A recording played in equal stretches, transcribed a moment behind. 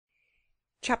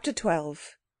CHAPTER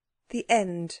 12. The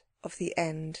End of the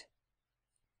End.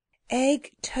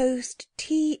 Egg, toast,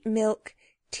 tea, milk,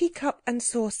 teacup and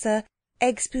saucer,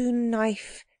 egg spoon,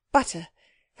 knife, butter.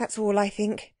 That's all, I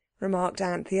think, remarked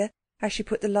Anthea, as she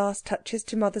put the last touches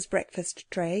to Mother's breakfast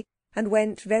tray and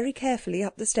went very carefully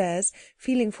up the stairs,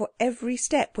 feeling for every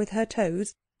step with her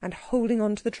toes and holding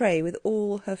on to the tray with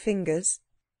all her fingers.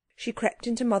 She crept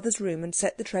into Mother's room and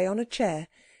set the tray on a chair.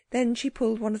 Then she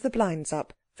pulled one of the blinds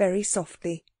up very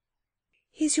softly.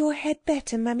 "Is your head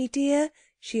better, Mummy dear?"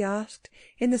 she asked,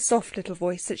 in the soft little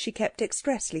voice that she kept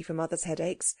expressly for Mother's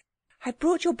headaches. "I've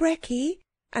brought your brekkie,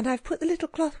 and I've put the little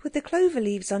cloth with the clover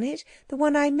leaves on it, the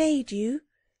one I made you."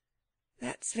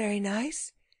 "That's very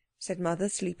nice," said Mother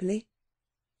sleepily.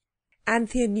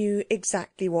 Anthea knew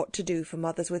exactly what to do for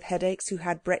mothers with headaches who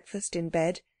had breakfast in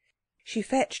bed. She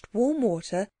fetched warm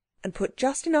water and put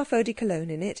just enough eau de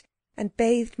cologne in it, and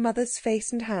bathed Mother's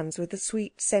face and hands with the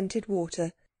sweet scented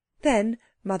water. Then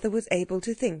Mother was able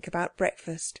to think about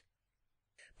breakfast.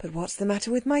 "But what's the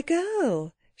matter with my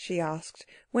girl?" she asked,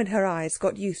 when her eyes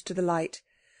got used to the light.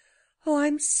 "Oh,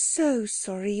 I'm so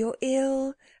sorry you're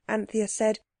ill," Anthea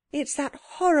said. "It's that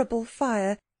horrible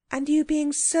fire, and you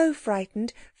being so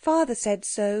frightened. Father said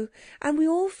so, and we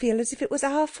all feel as if it was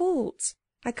our faults.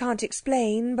 I can't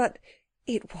explain, but—"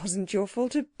 "It wasn't your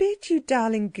fault a bit, you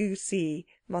darling goosey,"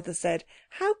 Mother said.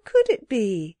 "How could it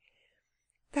be?"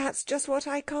 "That's just what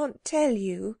I can't tell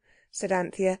you," said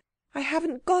Anthea. "I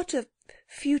haven't got a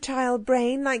futile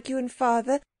brain like you and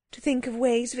Father to think of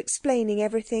ways of explaining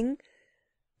everything."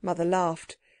 Mother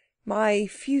laughed. "My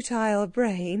futile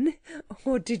brain?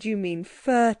 Or did you mean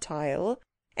fertile?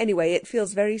 Anyway, it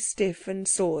feels very stiff and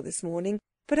sore this morning.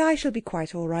 But I shall be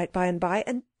quite all right by and by,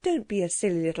 and don't be a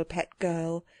silly little pet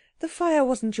girl. The fire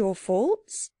wasn't your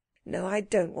faults. No, I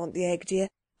don't want the egg, dear.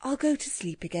 I'll go to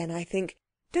sleep again, I think.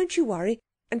 Don't you worry,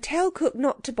 and tell cook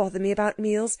not to bother me about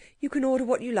meals. You can order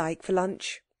what you like for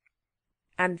lunch."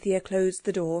 Anthea closed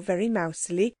the door very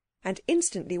mousily and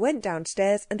instantly went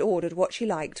downstairs and ordered what she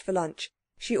liked for lunch.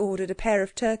 She ordered a pair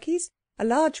of turkeys, a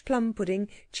large plum pudding,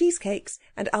 cheesecakes,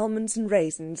 and almonds and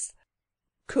raisins.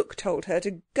 Cook told her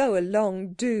to go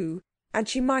along, do, and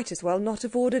she might as well not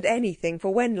have ordered anything,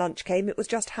 for when lunch came it was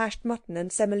just hashed mutton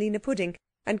and semolina pudding,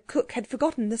 and Cook had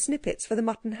forgotten the snippets for the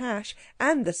mutton hash,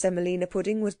 and the semolina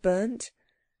pudding was burnt.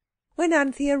 When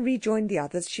Anthea rejoined the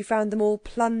others she found them all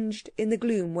plunged in the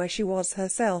gloom where she was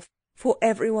herself, for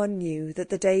everyone knew that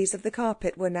the days of the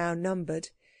carpet were now numbered.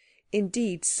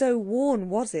 Indeed, so worn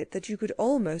was it that you could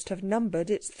almost have numbered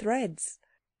its threads.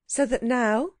 So that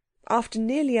now, after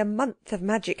nearly a month of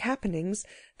magic happenings,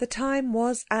 the time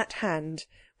was at hand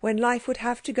when life would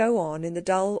have to go on in the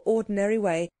dull, ordinary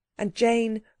way, and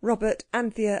Jane, Robert,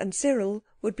 Anthea and Cyril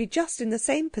would be just in the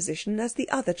same position as the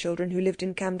other children who lived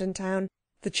in Camden Town,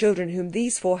 the children whom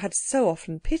these four had so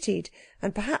often pitied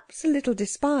and perhaps a little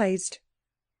despised.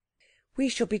 "We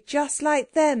shall be just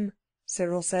like them,"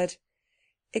 Cyril said.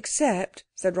 "Except,"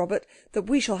 said Robert, "that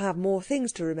we shall have more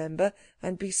things to remember,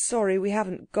 and be sorry we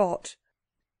haven't got.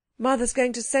 Mother's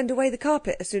going to send away the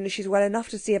carpet as soon as she's well enough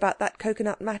to see about that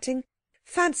coconut matting.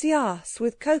 Fancy us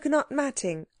with coconut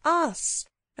matting! Us!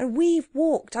 And we've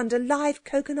walked under live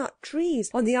coconut trees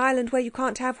on the island where you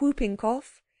can't have whooping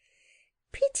cough."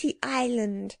 "Pretty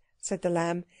island," said the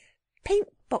lamb. "Paint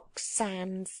box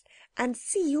sands, and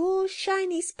sea all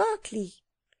shiny sparkly."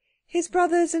 His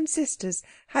brothers and sisters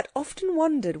had often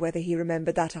wondered whether he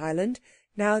remembered that island.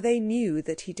 Now they knew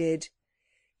that he did.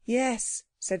 "Yes,"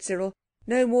 said Cyril,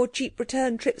 "no more cheap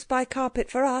return trips by carpet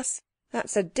for us.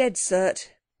 That's a dead cert."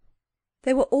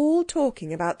 They were all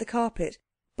talking about the carpet,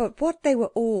 but what they were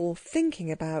all thinking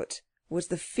about was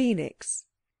the phoenix.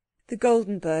 The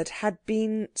golden bird had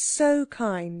been so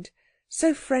kind,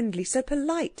 so friendly, so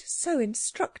polite, so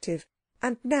instructive,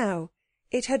 and now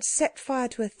it had set fire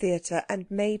to a theatre and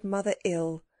made Mother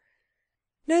ill.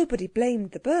 Nobody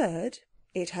blamed the bird.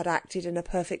 It had acted in a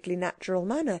perfectly natural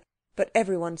manner, but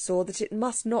everyone saw that it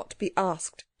must not be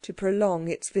asked to prolong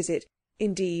its visit.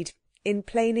 Indeed, in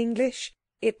plain English,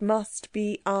 it must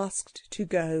be asked to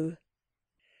go.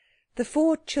 The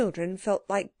four children felt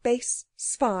like base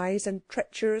spies and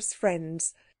treacherous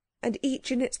friends, and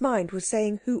each in its mind was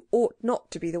saying who ought not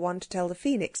to be the one to tell the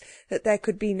phoenix that there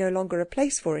could be no longer a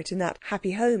place for it in that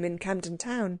happy home in Camden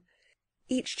Town.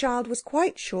 Each child was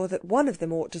quite sure that one of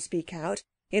them ought to speak out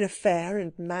in a fair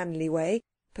and manly way,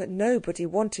 but nobody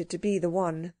wanted to be the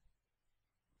one.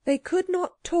 They could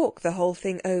not talk the whole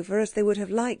thing over as they would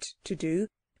have liked to do,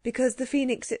 because the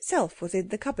phoenix itself was in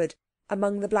the cupboard,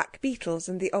 among the black beetles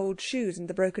and the old shoes and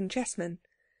the broken chessmen.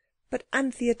 But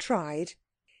Anthea tried.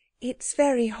 "It's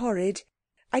very horrid.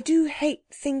 I do hate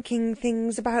thinking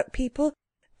things about people,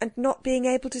 and not being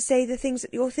able to say the things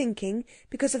that you're thinking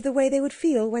because of the way they would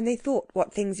feel when they thought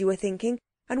what things you were thinking,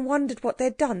 and wondered what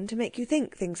they'd done to make you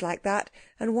think things like that,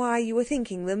 and why you were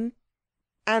thinking them.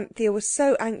 Anthea was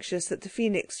so anxious that the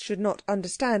Phoenix should not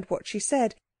understand what she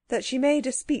said that she made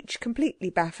a speech completely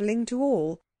baffling to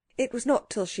all. It was not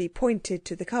till she pointed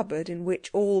to the cupboard in which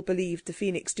all believed the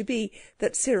Phoenix to be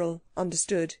that Cyril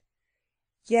understood.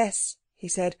 "Yes," he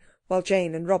said, while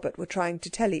Jane and Robert were trying to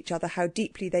tell each other how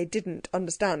deeply they didn't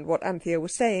understand what Anthea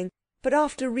was saying. "But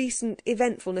after recent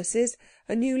eventfulnesses,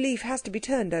 a new leaf has to be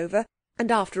turned over,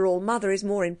 and after all, Mother is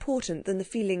more important than the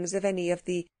feelings of any of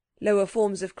the lower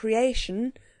forms of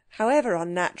creation, however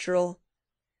unnatural."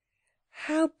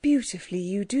 "How beautifully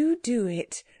you do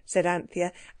it," said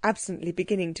Anthea, absently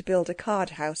beginning to build a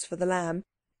card-house for the lamb.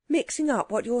 "Mixing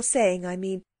up what you're saying, I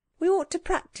mean. We ought to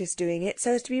practise doing it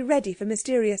so as to be ready for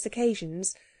mysterious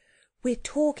occasions." "We're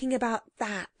talking about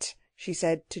that," she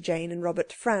said to Jane and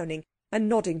Robert, frowning and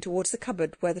nodding towards the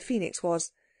cupboard where the Phoenix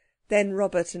was. Then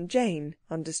Robert and Jane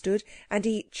understood, and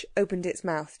each opened its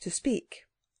mouth to speak.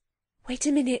 "Wait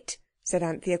a minute," said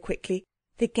Anthea quickly.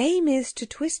 "The game is to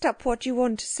twist up what you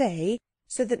want to say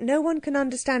so that no one can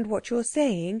understand what you're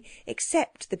saying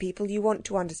except the people you want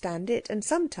to understand it, and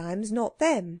sometimes not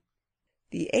them."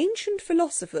 "The ancient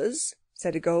philosophers,"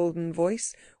 said a golden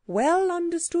voice, "well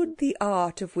understood the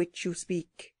art of which you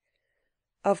speak."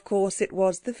 Of course it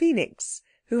was the Phoenix,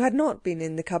 who had not been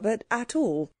in the cupboard at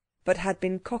all, but had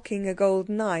been cocking a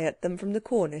golden eye at them from the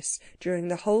cornice during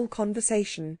the whole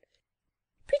conversation.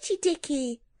 "Pretty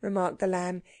Dicky," remarked the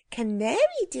lamb.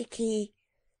 "Canary Dicky."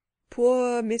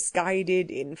 "Poor misguided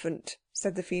infant,"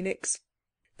 said the Phoenix.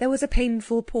 There was a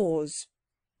painful pause.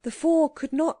 The four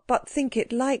could not but think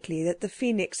it likely that the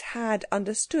Phoenix had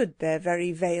understood their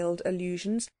very veiled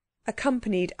allusions,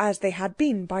 accompanied as they had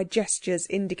been by gestures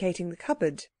indicating the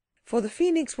cupboard. For the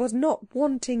Phoenix was not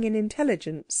wanting in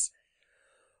intelligence.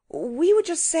 "We were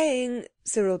just saying,"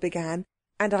 Cyril began,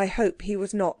 and I hope he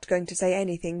was not going to say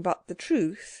anything but the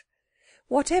truth.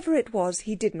 Whatever it was,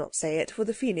 he did not say it, for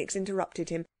the Phoenix interrupted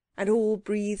him, and all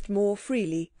breathed more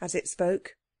freely as it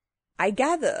spoke. "I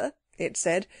gather," it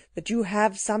said, "that you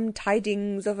have some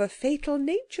tidings of a fatal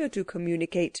nature to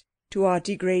communicate to our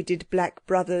degraded black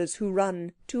brothers who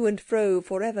run to and fro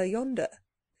for ever yonder."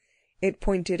 It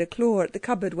pointed a claw at the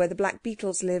cupboard where the black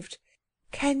beetles lived.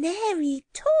 "Canary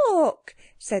talk,"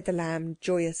 said the lamb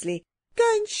joyously. "Go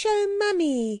and show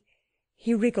Mummy."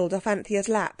 He wriggled off Anthea's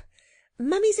lap.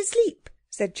 "Mummy's asleep,"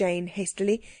 said Jane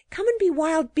hastily. "Come and be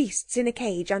wild beasts in a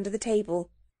cage under the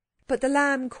table." But the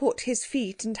lamb caught his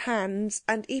feet and hands,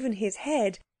 and even his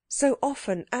head, so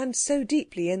often and so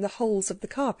deeply in the holes of the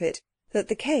carpet that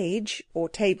the cage, or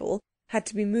table, had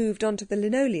to be moved onto the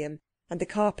linoleum, and the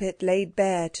carpet laid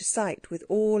bare to sight with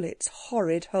all its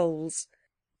horrid holes.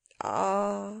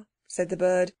 "Ah," said the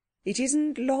bird, "it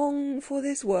isn't long for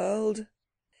this world."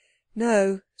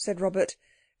 "No," said Robert,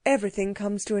 "everything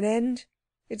comes to an end.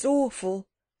 It's awful."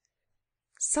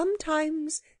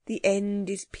 "Sometimes the end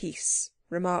is peace,"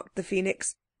 remarked the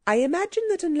Phoenix. "I imagine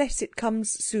that unless it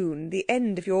comes soon, the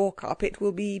end of your carpet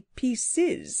will be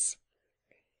pieces."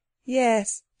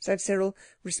 "Yes," said Cyril,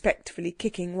 respectfully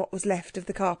kicking what was left of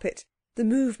the carpet. The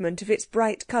movement of its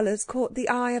bright colours caught the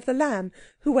eye of the lamb,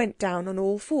 who went down on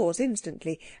all fours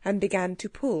instantly and began to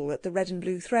pull at the red and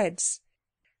blue threads.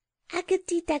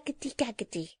 "Aggity daggity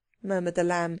gaggity," murmured the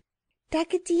lamb.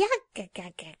 "Daggity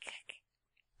agagagagag."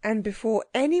 And before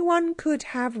anyone could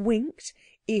have winked,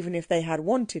 even if they had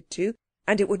wanted to,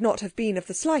 and it would not have been of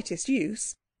the slightest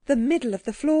use, the middle of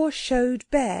the floor showed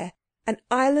bare, an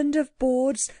island of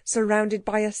boards surrounded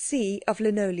by a sea of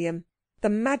linoleum. The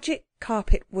magic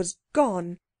carpet was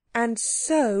gone, and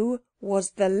so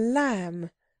was the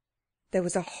lamb. There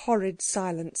was a horrid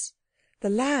silence. The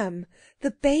lamb,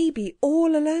 the baby,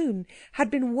 all alone,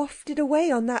 had been wafted away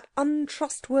on that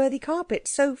untrustworthy carpet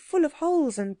so full of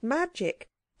holes and magic,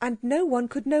 and no one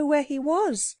could know where he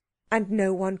was, and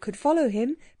no one could follow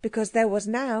him because there was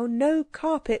now no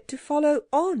carpet to follow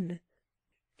on.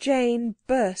 Jane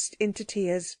burst into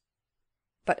tears.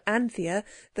 But Anthea,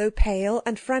 though pale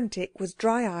and frantic, was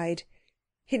dry-eyed.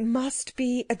 "It must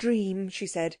be a dream," she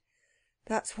said.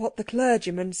 "That's what the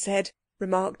clergyman said,"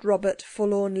 remarked Robert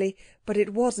forlornly, "but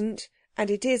it wasn't,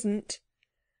 and it isn't."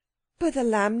 "But the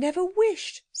lamb never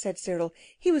wished," said Cyril.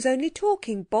 "He was only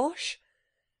talking bosh."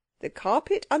 "The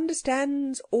carpet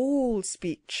understands all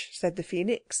speech," said the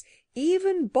Phoenix,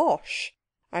 "even bosh.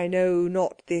 I know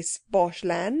not this bosh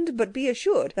land, but be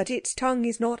assured that its tongue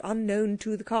is not unknown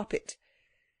to the carpet."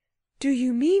 "Do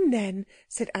you mean, then,"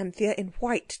 said Anthea in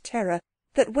white terror,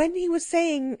 "that when he was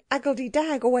saying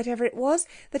aggledy-dag, or whatever it was,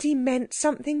 that he meant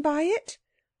something by it?"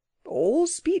 "All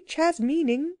speech has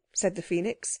meaning," said the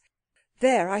Phoenix.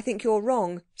 "There, I think you're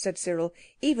wrong," said Cyril.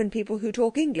 "Even people who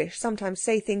talk English sometimes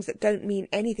say things that don't mean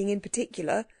anything in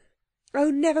particular."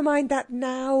 "Oh, never mind that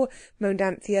now," moaned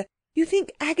Anthea. "You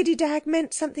think Agadidag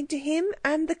meant something to him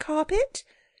and the carpet?"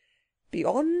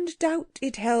 "Beyond doubt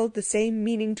it held the same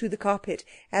meaning to the carpet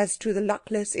as to the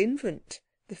luckless infant,"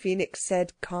 the Phoenix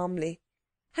said calmly.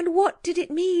 "And what did it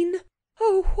mean?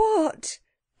 Oh, what?"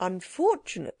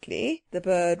 "Unfortunately," the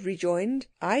bird rejoined,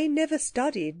 "I never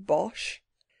studied Bosh."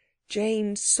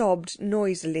 Jane sobbed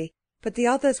noisily, but the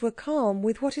others were calm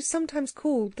with what is sometimes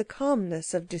called the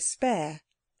calmness of despair.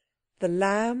 The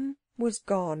lamb was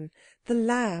gone. The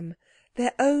lamb,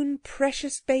 their own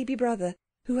precious baby brother,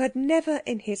 who had never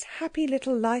in his happy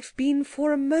little life been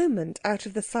for a moment out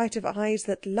of the sight of eyes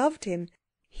that loved him.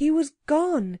 He was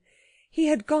gone. He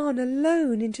had gone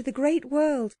alone into the great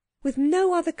world, with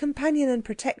no other companion and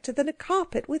protector than a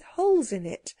carpet with holes in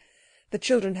it. The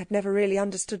children had never really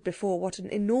understood before what an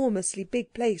enormously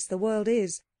big place the world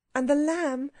is, and the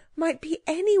lamb might be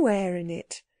anywhere in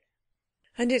it.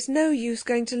 "And it's no use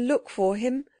going to look for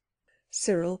him."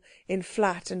 Cyril, in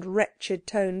flat and wretched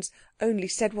tones, only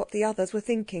said what the others were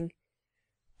thinking.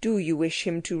 "Do you wish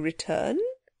him to return?"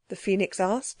 the Phoenix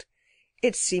asked.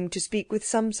 It seemed to speak with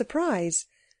some surprise.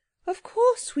 "Of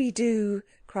course we do,"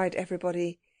 cried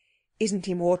everybody. "Isn't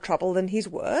he more trouble than he's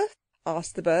worth?"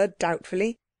 asked the bird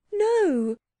doubtfully.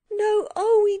 "No, no,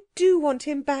 oh, we do want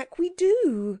him back, we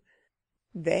do."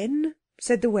 "Then,"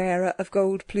 said the wearer of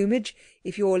gold plumage,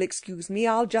 "if you'll excuse me,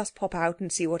 I'll just pop out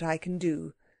and see what I can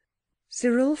do."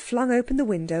 Cyril flung open the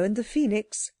window and the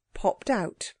Phoenix popped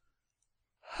out.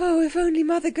 "Oh, if only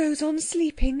Mother goes on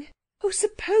sleeping! Oh,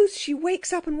 suppose she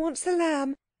wakes up and wants the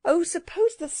lamb! Oh,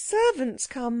 suppose the servants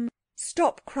come!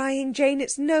 Stop crying, Jane,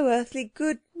 it's no earthly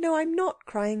good. No, I'm not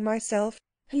crying myself.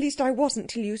 At least I wasn't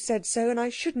till you said so, and I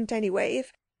shouldn't anyway,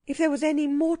 if there was any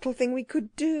mortal thing we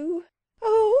could do.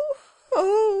 Oh,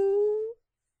 oh!"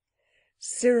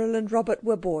 Cyril and Robert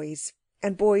were boys,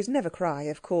 and boys never cry,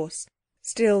 of course.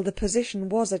 Still, the position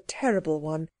was a terrible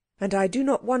one, and I do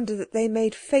not wonder that they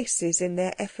made faces in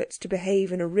their efforts to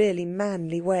behave in a really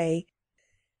manly way.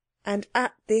 And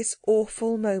at this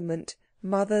awful moment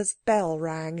Mother's bell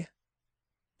rang.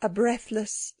 A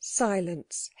breathless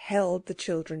silence held the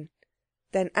children.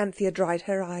 Then Anthea dried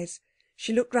her eyes.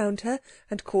 She looked round her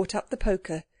and caught up the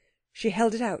poker. She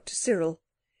held it out to Cyril.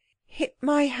 "Hit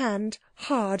my hand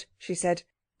hard," she said.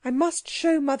 "I must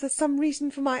show Mother some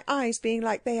reason for my eyes being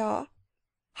like they are."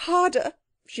 "Harder!"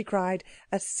 she cried,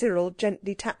 as Cyril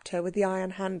gently tapped her with the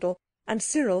iron handle. And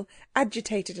Cyril,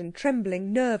 agitated and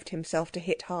trembling, nerved himself to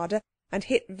hit harder, and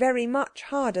hit very much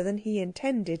harder than he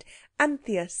intended.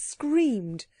 Anthea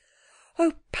screamed.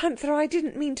 "Oh, Panther, I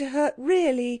didn't mean to hurt,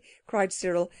 really," cried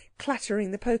Cyril,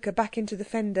 clattering the poker back into the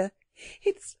fender.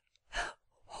 "It's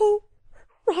all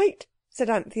right," said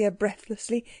Anthea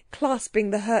breathlessly,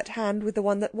 clasping the hurt hand with the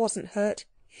one that wasn't hurt.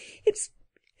 "It's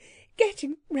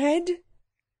getting red."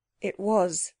 It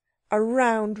was. A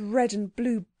round red and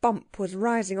blue bump was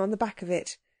rising on the back of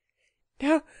it.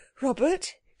 "Now,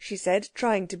 Robert," she said,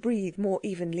 trying to breathe more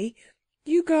evenly,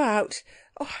 "you go out.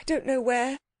 Oh, I don't know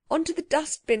where. Onto the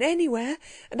dustbin, anywhere.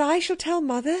 And I shall tell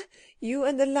Mother you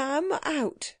and the lamb are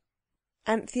out."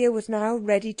 Anthea was now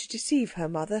ready to deceive her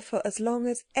mother for as long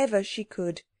as ever she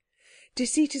could.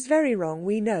 Deceit is very wrong,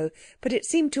 we know, but it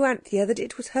seemed to Anthea that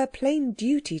it was her plain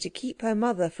duty to keep her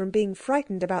mother from being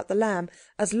frightened about the lamb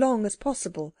as long as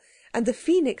possible, and the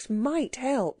Phoenix might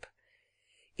help.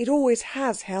 "It always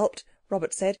has helped,"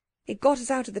 Robert said. "It got us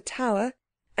out of the tower,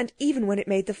 and even when it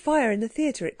made the fire in the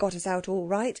theatre it got us out all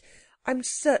right. I'm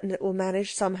certain it will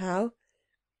manage somehow."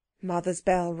 Mother's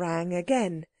bell rang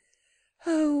again.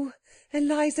 "Oh,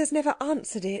 Eliza's never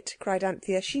answered it," cried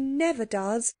Anthea. "She never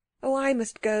does. Oh, I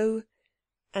must go."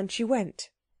 And she went.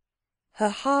 Her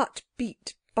heart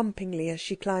beat bumpingly as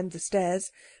she climbed the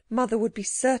stairs. Mother would be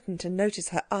certain to notice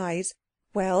her eyes.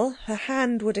 Well, her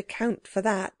hand would account for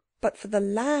that. But for the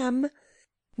lamb...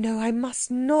 "No, I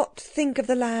must not think of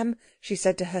the lamb," she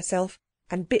said to herself,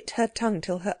 and bit her tongue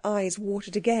till her eyes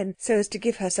watered again, so as to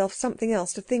give herself something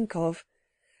else to think of.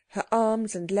 Her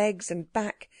arms and legs and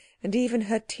back, and even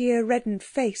her tear-reddened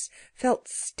face, felt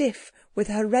stiff with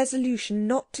her resolution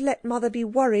not to let Mother be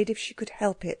worried if she could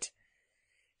help it.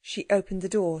 She opened the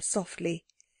door softly.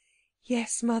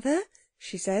 "Yes, Mother?"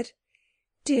 she said.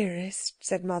 "Dearest,"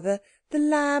 said Mother, "the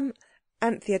lamb—"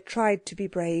 Anthea tried to be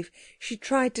brave. She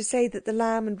tried to say that the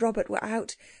lamb and Robert were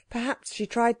out. Perhaps she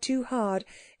tried too hard.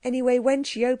 Anyway, when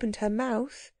she opened her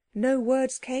mouth, no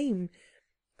words came.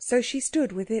 So she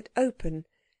stood with it open.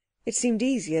 It seemed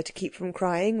easier to keep from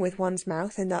crying with one's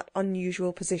mouth in that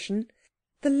unusual position.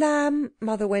 The lamb,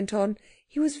 Mother went on,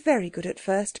 he was very good at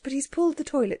first, but he's pulled the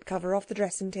toilet cover off the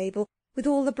dressing table with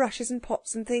all the brushes and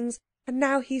pots and things, and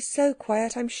now he's so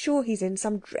quiet I'm sure he's in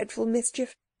some dreadful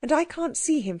mischief, and I can't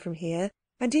see him from here,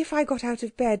 and if I got out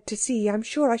of bed to see I'm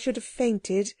sure I should have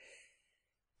fainted."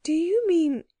 "Do you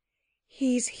mean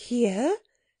he's here?"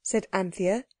 said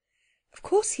Anthea. "Of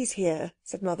course he's here,"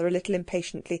 said Mother a little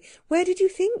impatiently. "Where did you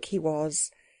think he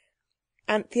was?"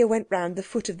 Anthea went round the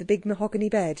foot of the big mahogany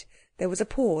bed. There was a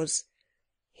pause.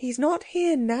 "He's not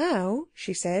here now,"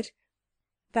 she said.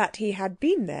 That he had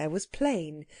been there was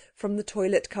plain, from the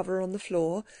toilet cover on the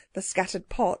floor, the scattered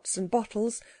pots and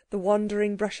bottles, the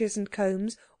wandering brushes and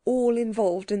combs, all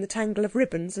involved in the tangle of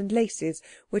ribbons and laces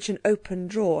which an open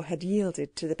drawer had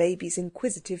yielded to the baby's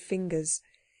inquisitive fingers.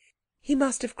 "He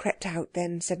must have crept out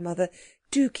then," said Mother.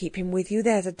 "Do keep him with you,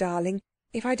 there's a darling.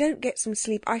 If I don't get some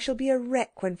sleep I shall be a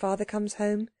wreck when Father comes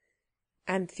home."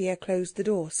 Anthea closed the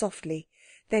door softly.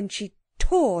 Then she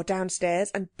tore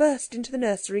downstairs and burst into the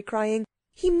nursery, crying,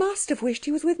 "He must have wished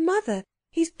he was with Mother.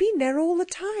 He's been there all the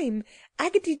time.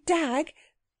 Agady Dag—"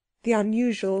 The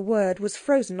unusual word was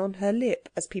frozen on her lip,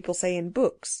 as people say in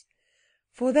books.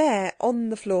 For there, on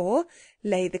the floor,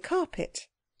 lay the carpet.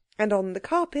 And on the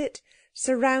carpet,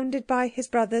 surrounded by his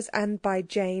brothers and by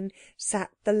Jane,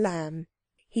 sat the lamb.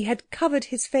 He had covered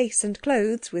his face and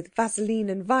clothes with Vaseline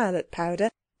and violet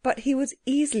powder, but he was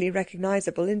easily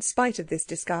recognisable in spite of this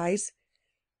disguise.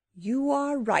 "You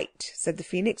are right," said the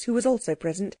Phoenix, who was also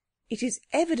present. "It is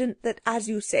evident that, as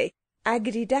you say,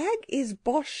 Agady Dag is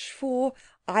Bosh for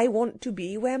 'I want to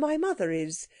be where my mother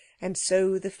is,' and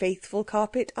so the faithful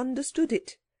carpet understood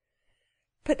it."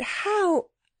 "But how,"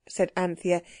 said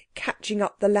Anthea, catching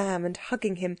up the lamb and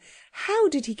hugging him, "how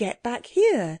did he get back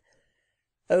here?"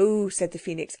 "Oh," said the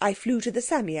Phoenix, "I flew to the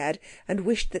Psammead and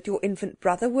wished that your infant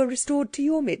brother were restored to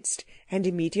your midst, and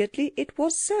immediately it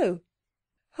was so."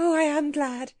 "Oh, I am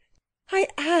glad, I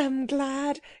am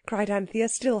glad," cried Anthea,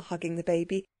 still hugging the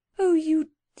baby. "Oh,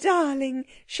 you darling!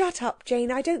 Shut up, Jane.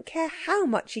 I don't care how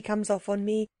much he comes off on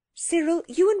me. Cyril,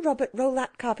 you and Robert roll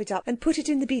that carpet up and put it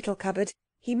in the beetle cupboard.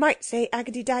 He might say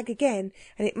Agady Dag again,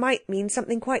 and it might mean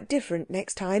something quite different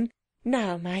next time.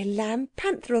 Now, my lamb,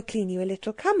 Panther'll clean you a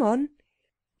little. Come on."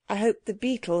 "I hope the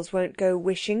beetles won't go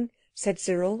wishing," said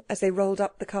Cyril, as they rolled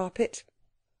up the carpet.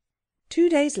 2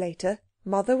 days later,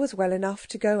 Mother was well enough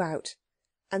to go out,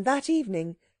 and that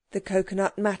evening the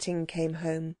coconut matting came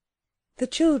home. The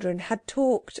children had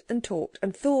talked and talked,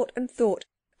 and thought,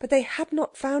 but they had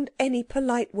not found any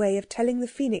polite way of telling the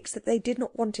Phoenix that they did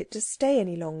not want it to stay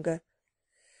any longer.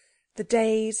 The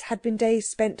days had been days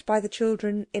spent by the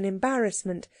children in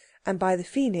embarrassment, and by the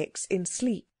Phoenix in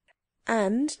sleep.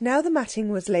 And now the matting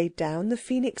was laid down, the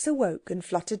Phoenix awoke and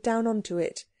fluttered down onto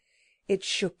it. It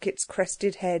shook its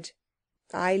crested head.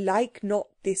 "I like not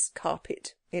this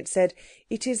carpet," it said.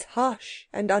 "It is harsh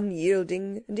and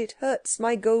unyielding, and it hurts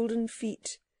my golden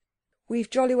feet." "We've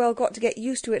jolly well got to get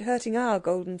used to it hurting our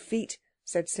golden feet,"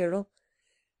 said Cyril.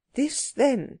 "This,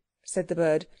 then," said the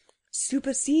bird,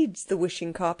 "supersedes the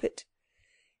wishing carpet."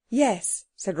 "Yes,"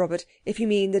 said Robert, "if you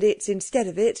mean that it's instead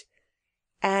of it."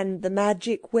 "And the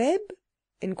magic web?"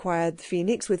 inquired the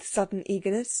Phoenix with sudden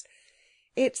eagerness.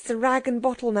 "It's the rag and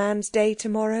bottle man's day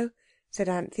tomorrow," said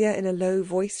Anthea in a low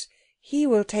voice. "He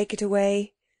will take it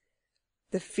away."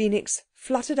 The Phoenix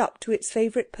fluttered up to its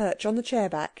favourite perch on the chair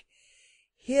back.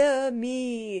 "Hear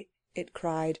me," it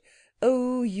cried,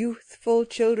 "O youthful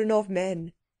children of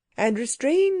men, and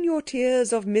restrain your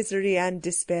tears of misery and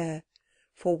despair.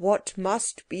 For what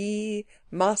must be,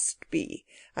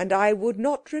 and I would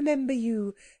not remember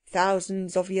you,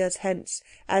 thousands of years hence,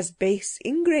 as base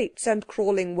ingrates and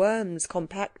crawling worms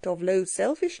compact of low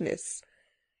selfishness."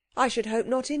 "I should hope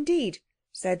not indeed,"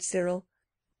 said Cyril.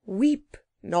 "Weep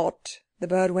not," the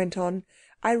bird went on.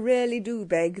 "I really do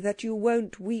beg that you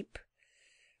won't weep.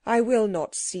 I will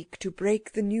not seek to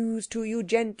break the news to you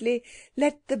gently.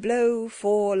 Let the blow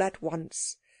fall at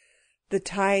once. The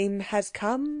time has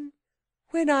come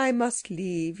when I must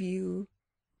leave you."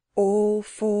 All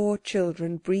 4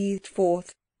 children breathed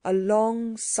forth a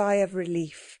long sigh of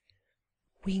relief.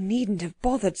 "We needn't have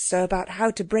bothered so about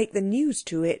how to break the news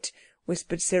to it,"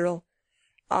 whispered Cyril.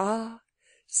 "Ah,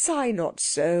 sigh not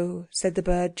so," said the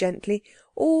bird gently.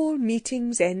 "All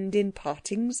meetings end in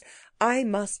partings. I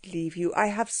must leave you. I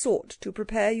have sought to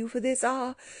prepare you for this.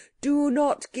 Ah, do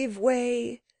not give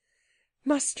way."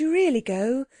 "Must you really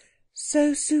go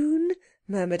so soon?"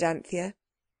 murmured Anthea.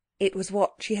 It was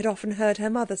what she had often heard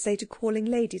her mother say to calling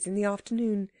ladies in the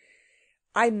afternoon.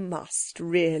 "I must,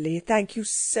 really. Thank you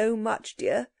so much,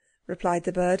 dear," replied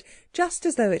the bird, just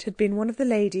as though it had been one of the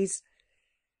ladies.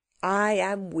 "I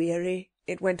am weary.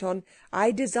 it went on,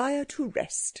 "I desire to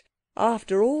rest.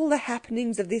 After all the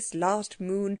happenings of this last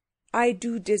moon, I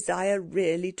do desire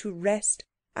really to rest,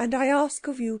 and I ask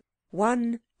of you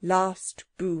one last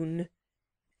boon."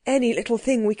 "Any little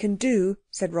thing we can do,"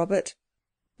 said Robert.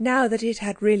 Now that it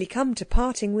had really come to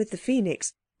parting with the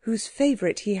Phoenix, whose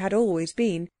favourite he had always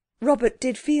been, Robert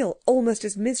did feel almost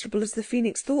as miserable as the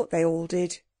Phoenix thought they all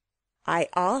did. "I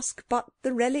ask but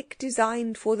the relic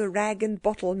designed for the rag and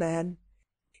bottle man.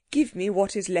 Give me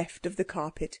what is left of the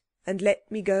carpet, and let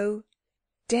me go."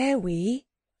 "Dare we?"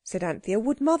 said Anthea.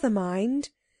 "Would Mother mind?"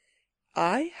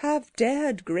 "I have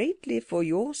dared greatly for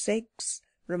your sakes,"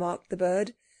 remarked the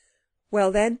bird.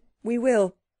 "Well then, we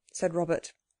will," said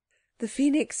Robert. The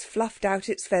Phoenix fluffed out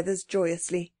its feathers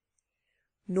joyously.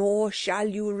 "Nor shall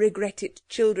you regret it,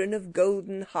 children of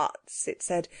golden hearts," it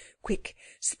said. "Quick,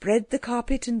 spread the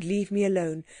carpet and leave me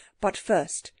alone. But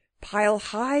first, pile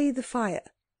high the fire.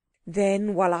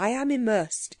 Then, while I am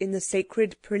immersed in the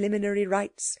sacred preliminary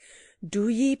rites, do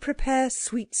ye prepare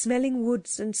sweet-smelling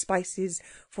woods and spices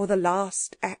for the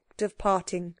last act of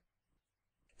parting."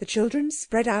 The children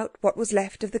spread out what was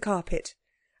left of the carpet,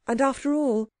 and after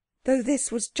all, though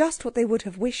this was just what they would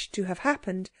have wished to have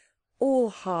happened, all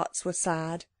hearts were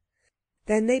sad.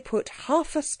 Then they put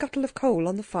half a scuttle of coal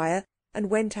on the fire and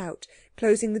went out,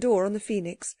 closing the door on the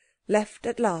Phoenix, left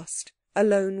at last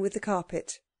alone with the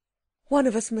carpet. "One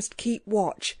of us must keep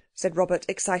watch," said Robert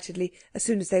excitedly, as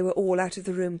soon as they were all out of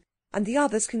the room, "and the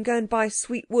others can go and buy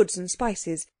sweet woods and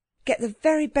spices. Get the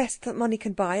very best that money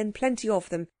can buy, and plenty of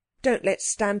them. Don't let's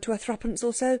stand to a threepence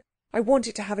or so. I want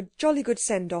it to have a jolly good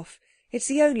send-off. It's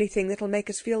the only thing that'll make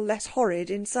us feel less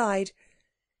horrid inside."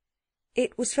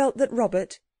 It was felt that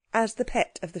Robert, as the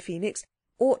pet of the Phoenix,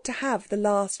 ought to have the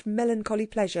last melancholy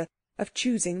pleasure of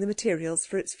choosing the materials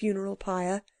for its funeral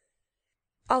pyre.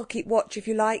 "I'll keep watch if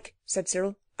you like," said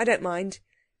Cyril. "I don't mind.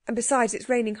 And besides, it's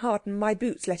raining hard and my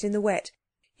boots let in the wet.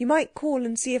 You might call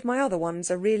and see if my other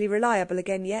ones are really reliable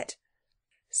again yet."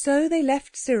 So they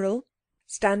left Cyril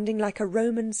standing like a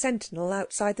Roman sentinel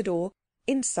outside the door,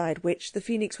 inside which the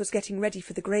Phoenix was getting ready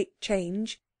for the great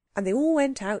change, and they all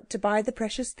went out to buy the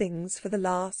precious things for the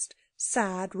last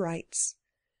sad rites.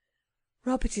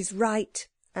 "Robert is right,"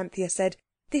 Anthea said.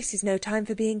 "This is no time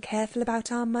for being careful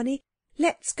about our money.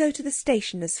 Let's go to the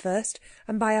stationer's first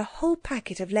and buy a whole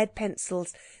packet of lead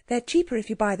pencils. They're cheaper if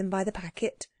you buy them by the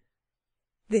packet."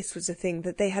 This was a thing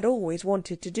that they had always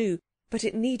wanted to do, but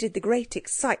it needed the great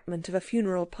excitement of a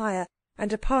funeral pyre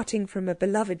and a parting from a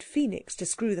beloved Phoenix to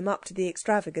screw them up to the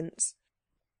extravagance.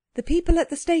 The people at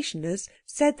the stationer's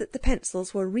said that the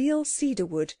pencils were real cedar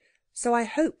wood, so I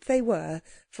hope they were,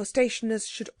 for stationers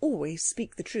should always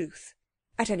speak the truth.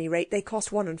 At any rate, they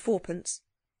cost 1 and 4pence.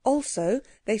 Also,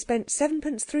 they spent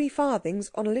 7pence 3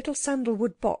 farthings on a little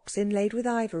sandalwood box inlaid with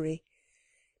ivory.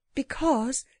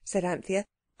 "Because," said Anthea,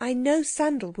 "I know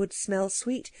sandalwood smells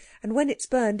sweet, and when it's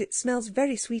burned it smells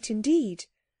very sweet indeed."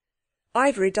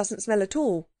 "Ivory doesn't smell at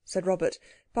all," said Robert,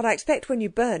 "but I expect when you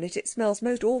burn it, it smells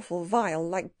most awful vile,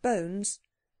 like bones."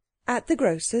 At the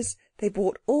grocer's they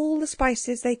bought all the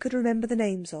spices they could remember the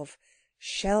names of: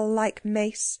 shell like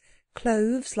mace,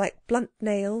 cloves like blunt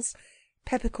nails,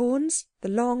 peppercorns, the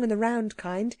long and the round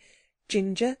kind,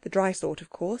 ginger, the dry sort of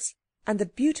course, and the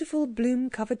beautiful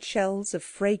bloom-covered shells of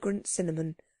fragrant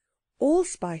cinnamon.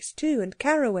 Allspice too, and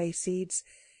caraway seeds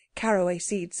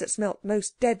that smelt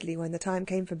most deadly when the time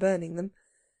came for burning them.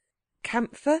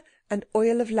 Camphor and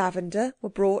oil of lavender were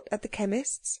brought at the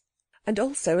chemist's, and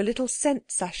also a little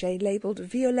scent sachet labelled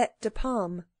Violette de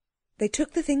Parme. They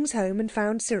took the things home and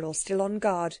found Cyril still on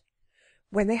guard.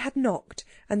 When they had knocked,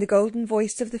 and the golden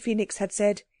voice of the Phoenix had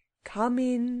said, "Come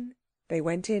in," they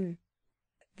went in.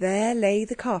 There lay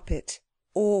the carpet,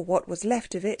 or what was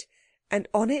left of it, and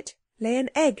on it lay an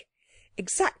egg,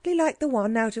 exactly like the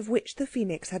one out of which the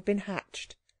Phoenix had been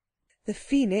hatched. The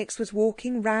Phoenix was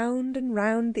walking round and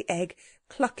round the egg,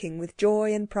 clucking with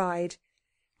joy and pride.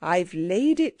 "I've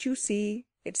laid it, you see,"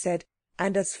 it said,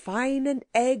 "and as fine an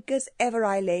egg as ever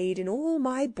I laid in all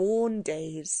my born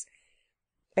days."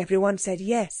 Everyone said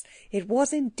yes, it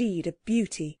was indeed a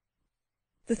beauty.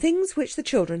 The things which the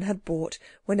children had bought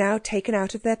were now taken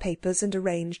out of their papers and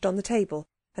arranged on the table,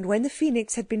 and when the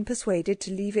Phoenix had been persuaded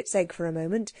to leave its egg for a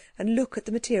moment and look at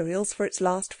the materials for its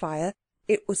last fire,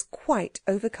 it was quite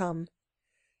overcome.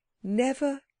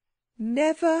 "Never,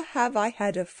 never have I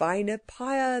had a finer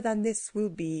pyre than this will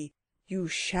be. You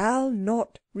shall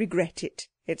not regret it,"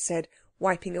 it said,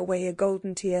 wiping away a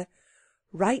golden tear.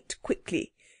 "Write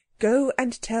quickly. Go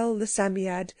and tell the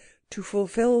Psammead to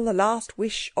fulfil the last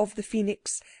wish of the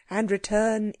Phoenix and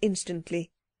return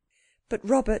instantly." But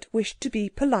Robert wished to be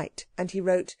polite, and he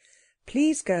wrote,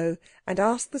 Please go and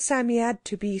ask the Psammead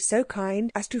to be so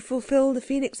kind as to fulfil the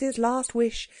Phoenix's last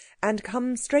wish, and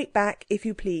come straight back, if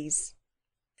you please."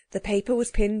 The paper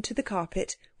was pinned to the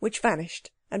carpet, which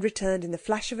vanished and returned in the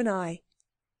flash of an eye.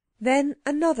 Then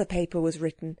another paper was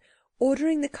written,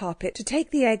 ordering the carpet to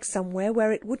take the egg somewhere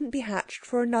where it wouldn't be hatched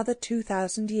for another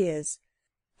 2000 years.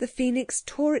 The Phoenix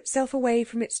tore itself away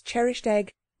from its cherished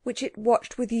egg, which it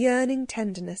watched with yearning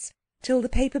tenderness, till, the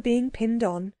paper being pinned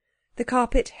on, the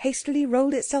carpet hastily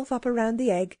rolled itself up around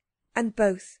the egg, and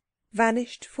both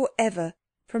vanished for ever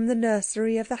from the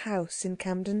nursery of the house in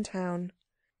Camden Town.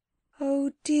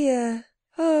 "Oh dear,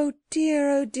 oh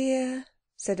dear, oh dear,"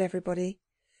 said everybody.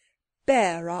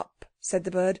 "Bear up," said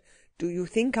the bird. "Do you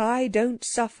think I don't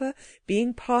suffer,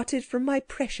 being parted from my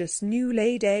precious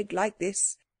new-laid egg like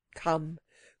this? Come,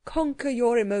 conquer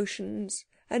your emotions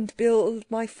and build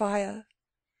my fire."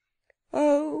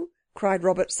 "Oh," cried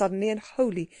Robert suddenly and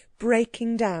wholly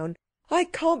breaking down, "I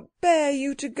can't bear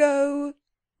you to go."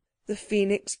 The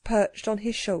Phoenix perched on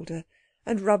his shoulder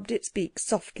and rubbed its beak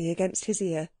softly against his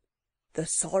ear. "The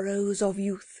sorrows of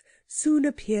youth soon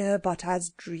appear but as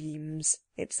dreams,"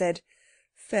 it said.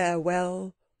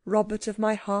 "Farewell, Robert of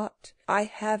my heart. I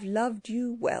have loved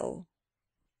you well."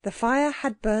 The fire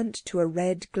had burnt to a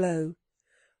red glow.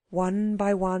 One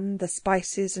by one the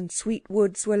spices and sweet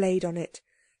woods were laid on it.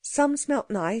 Some smelt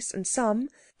nice, and some,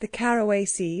 the caraway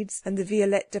seeds and the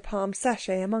violette de Parme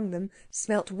sachet among them,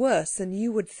 smelt worse than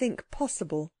you would think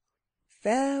possible.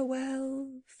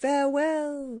 "Farewell,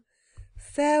 farewell,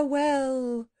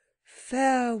 farewell,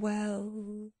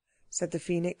 farewell," said the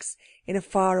Phoenix in a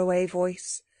far-away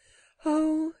voice.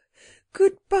 "Oh,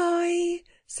 goodbye,"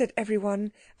 said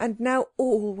everyone, and now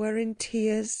all were in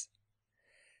tears.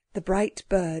 The bright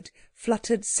bird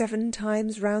fluttered 7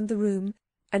 times round the room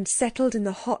and settled in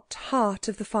the hot heart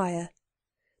of the fire.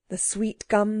 The sweet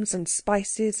gums and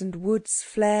spices and woods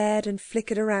flared and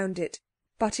flickered around it,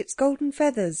 but its golden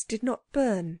feathers did not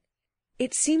burn.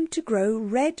 It seemed to grow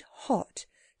red hot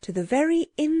to the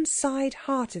very inside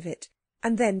heart of it,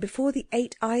 and then, before the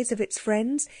 8 eyes of its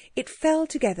friends, it fell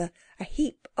together, a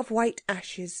heap of white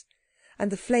ashes, and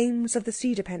the flames of the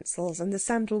cedar pencils and the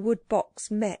sandalwood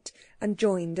box met and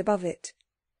joined above it.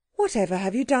 "Whatever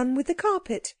have you done with the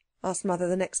carpet?" asked Mother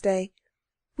the next day.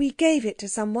 "We gave it to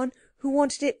someone who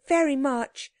wanted it very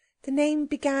much. The name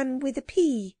began with a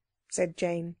P," said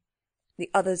Jane. The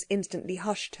others instantly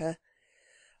hushed her.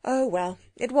 "Oh, well,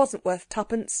 it wasn't worth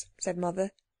 2pence," said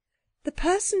Mother. "The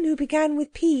person who began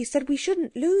with P said we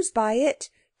shouldn't lose by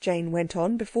it," Jane went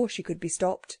on before she could be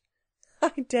stopped. "I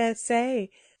dare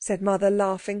say," said Mother,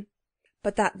 laughing.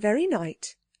 But that very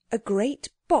night a great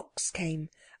box came,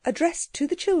 addressed to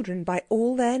the children by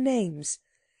all their names.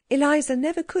 Eliza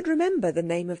never could remember the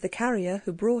name of the carrier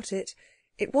who brought it.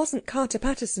 It wasn't Carter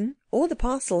Paterson or the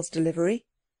parcels delivery.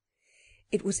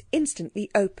 It was instantly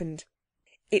opened.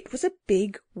 It was a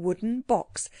big wooden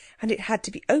box, and it had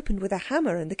to be opened with a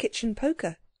hammer and the kitchen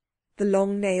poker. The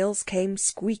long nails came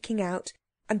squeaking out,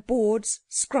 and boards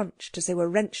scrunched as they were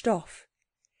wrenched off.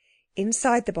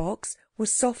 Inside the box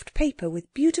was soft paper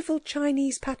with beautiful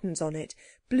Chinese patterns on it,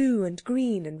 blue and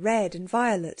green and red and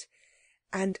violet.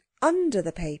 And under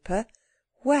the paper,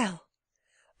 well,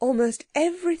 almost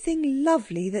everything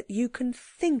lovely that you can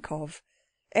think of.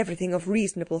 Everything of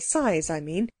reasonable size, I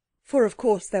mean, for of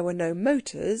course there were no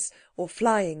motors or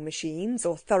flying machines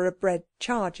or thoroughbred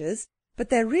chargers, but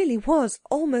there really was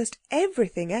almost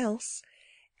everything else.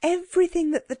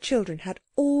 Everything that the children had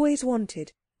always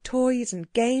wanted. Toys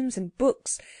and games and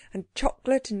books and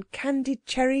chocolate and candied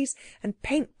cherries and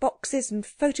paint boxes and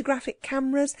photographic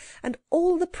cameras and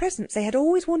all the presents they had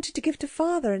always wanted to give to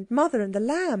Father and Mother and the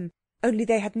lamb, only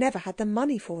they had never had the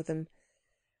money for them.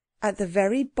 At the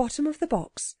very bottom of the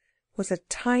box was a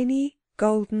tiny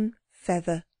golden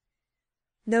feather.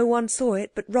 No one saw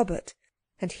it but Robert,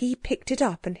 and he picked it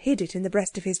up and hid it in the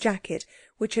breast of his jacket,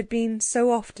 which had been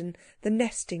so often the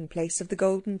nesting place of the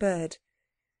golden bird.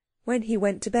 When he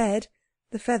went to bed,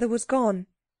 the feather was gone.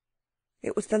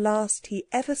 It was the last he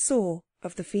ever saw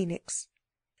of the Phoenix.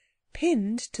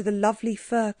 Pinned to the lovely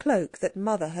fur cloak that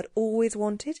Mother had always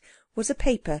wanted was a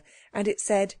paper, and it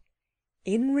said,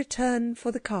 "In return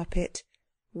for the carpet,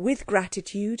 with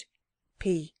gratitude,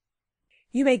 P."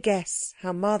 You may guess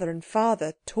how Mother and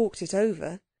Father talked it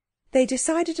over. They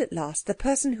decided at last the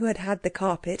person who had had the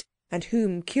carpet, and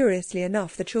whom, curiously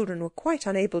enough, the children were quite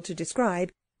unable to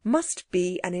describe, must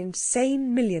be an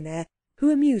insane millionaire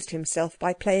who amused himself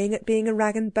by playing at being a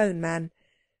rag and bone man.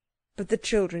 But the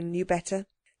children knew better.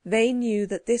 They knew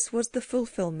that this was the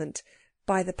fulfilment,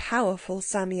 by the powerful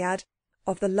Psammead,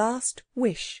 of the last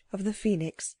wish of the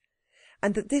Phoenix.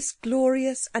 and that this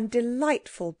glorious and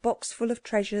delightful box full of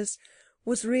treasures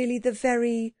was really the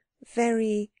very,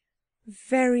 very,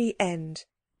 very end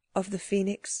of the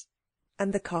Phoenix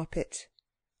and the Carpet.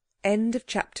 End of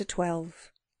chapter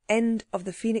 12. End of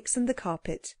the Phoenix and the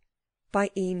Carpet by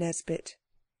E. Nesbit.